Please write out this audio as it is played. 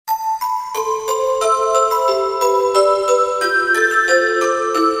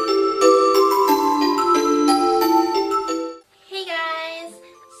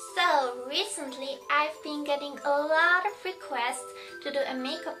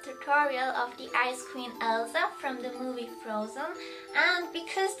tutorial of the Ice Queen Elsa from the movie Frozen, and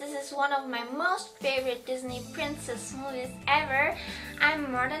because this is one of my most favorite Disney princess movies ever,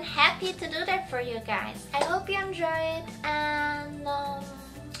 I'm more than happy to do that for you guys. I hope you enjoy it, and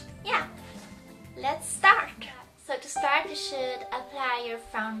yeah, let's start. So to start, you should apply your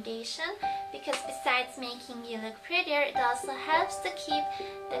foundation, because besides making you look prettier, it also helps to keep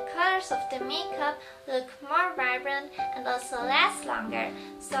the colors of the makeup look more vibrant and also last longer.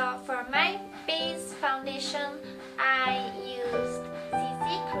 So for my base foundation, I used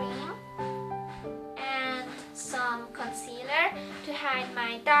CC cream and some concealer to hide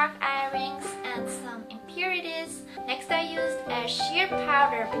my dark eye rings and some impurities. Next, I used a sheer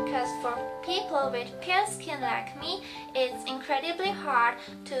powder because for people with pale skin like me, it's incredibly hard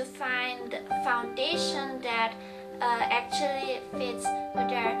to find foundation that actually fits with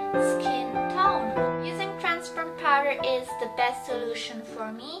their skin tone. Using transparent powder is the best solution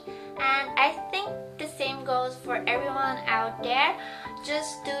for me, and I think the same goes for everyone out there.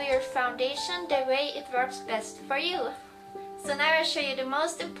 Just do your foundation the way it works best for you. So now I'll show you the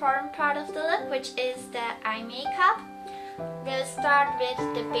most important part of the look, which is the eye makeup. We'll start with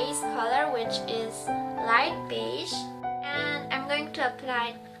the base color, which is light beige, and I'm going to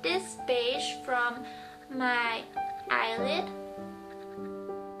apply this beige from my eyelid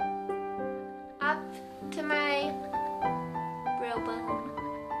up to my brow bone.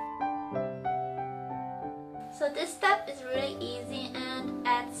 So this step is really easy and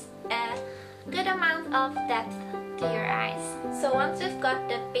adds a good amount of depth to your eyes. So once we've got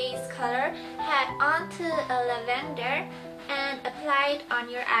the base color, head onto a lavender and apply it on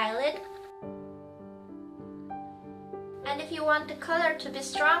your eyelid. And if you want the color to be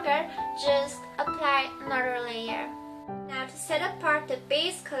stronger, just apply another layer. Now to set apart the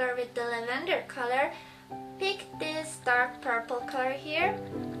base color with the lavender color, pick this dark purple color here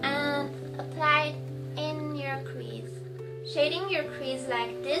and apply it in your crease. Shading your crease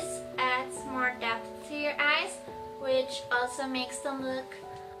like this adds more depth to your eyes, which also makes them look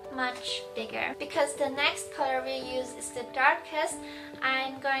much bigger. Because the next color we use is the darkest,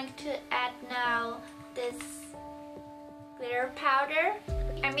 I'm going to add now this glitter powder.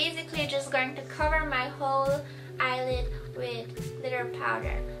 I'm basically just going to cover my whole eyelid with glitter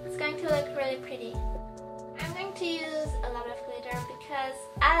powder. It's going to look really pretty. I'm going to use a lot of glitter because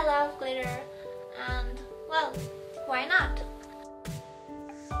I love glitter, and well, why not?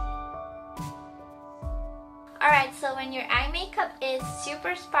 Alright, so when your eye makeup is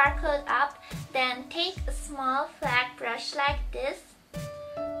super sparkled up, then take a small flat brush like this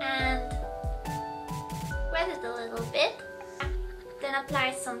and wet it a little bit. Then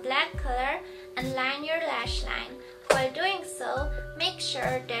apply some black color and line your lash line. While doing so, make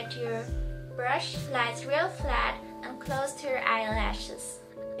sure that your brush lies real flat and close to your eyelashes.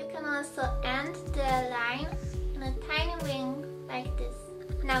 You can also end the line in a tiny wing like this.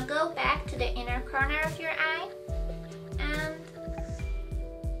 Now go back to the inner corner of your eye and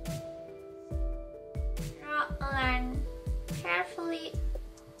draw a line carefully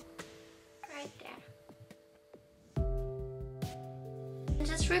right there. And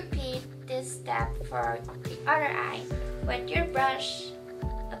just repeat this step for the other eye. Wet your brush,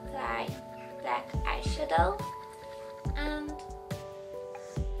 apply black eyeshadow, and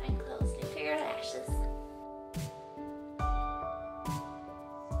line closely to your lashes.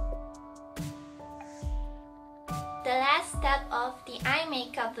 The last step of the eye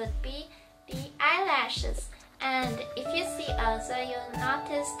makeup would be the eyelashes. And if you see Elsa, you'll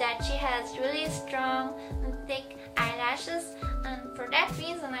notice that she has really strong and thick eyelashes, and for that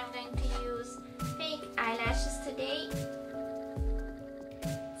reason I'm going to use fake eyelashes today.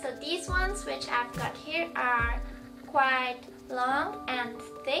 So these ones which I've got here are quite long and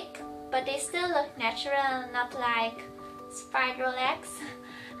thick, but they still look natural and not like spider legs.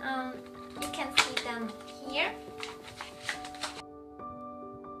 You can see them here.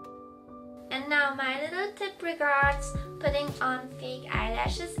 And now my little tip regards putting on fake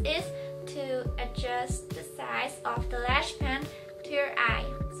eyelashes is to adjust the size of the lash pen to your eye.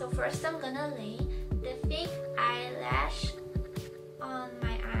 So first I'm gonna lay the fake eyelash on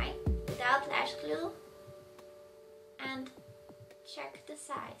my eye without lash glue and check the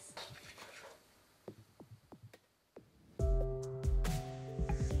size.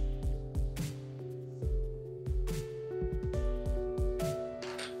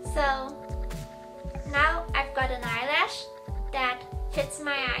 So now I've got an eyelash that fits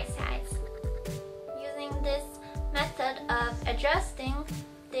my eye size. Using this method of adjusting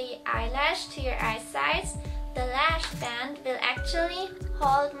the eyelash to your eye size, the lash band will actually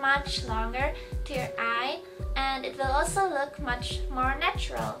hold much longer to to your eye, and it will also look much more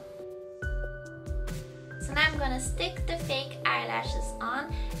natural. So now I'm gonna stick the fake eyelashes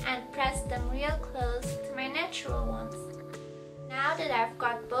on and press them real close to my natural ones. Now that I've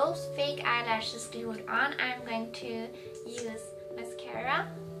got both fake eyelashes glued on, I'm going to use mascara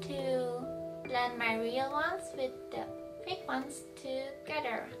to blend my real ones with the fake ones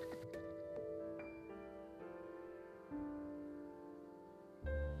together.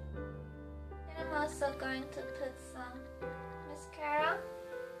 Then I'm also going to put some mascara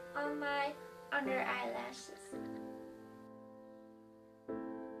on my under eyelashes.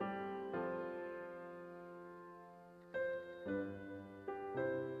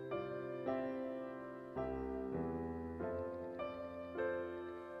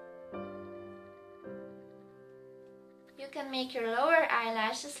 You can make your lower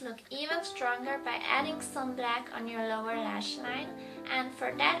eyelashes look even stronger by adding some black on your lower lash line, and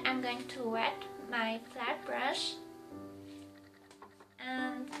for that I'm going to wet my flat brush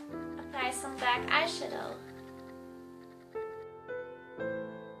and apply some black eyeshadow.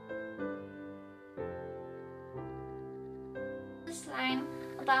 This line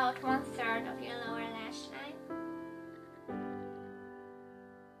about 1/3 of your lower lash line.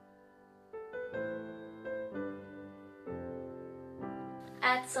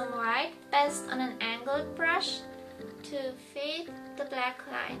 Add some white, best on an angled brush, to fade the black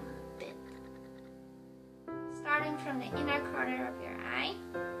line a bit. Starting from the inner corner of your eye.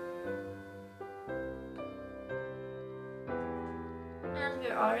 And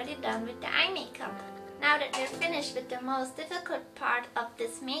we're already done with the eye makeup. Now that we're finished with the most difficult part of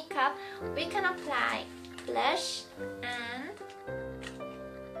this makeup, we can apply blush and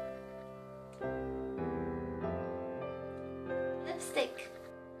lipstick.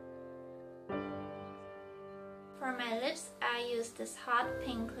 For my lips, I use this hot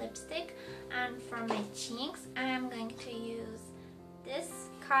pink lipstick, and for my cheeks, I am going to use this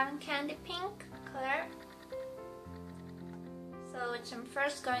cotton candy pink color. So which I'm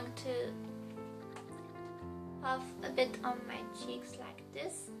first going to puff a bit on my cheeks like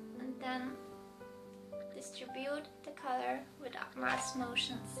this, and then distribute the color with mass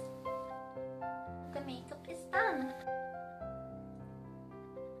motions. The makeup is done.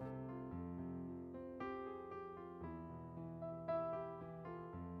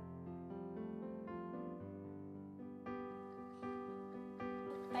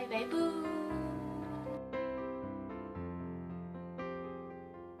 Bye bye boo!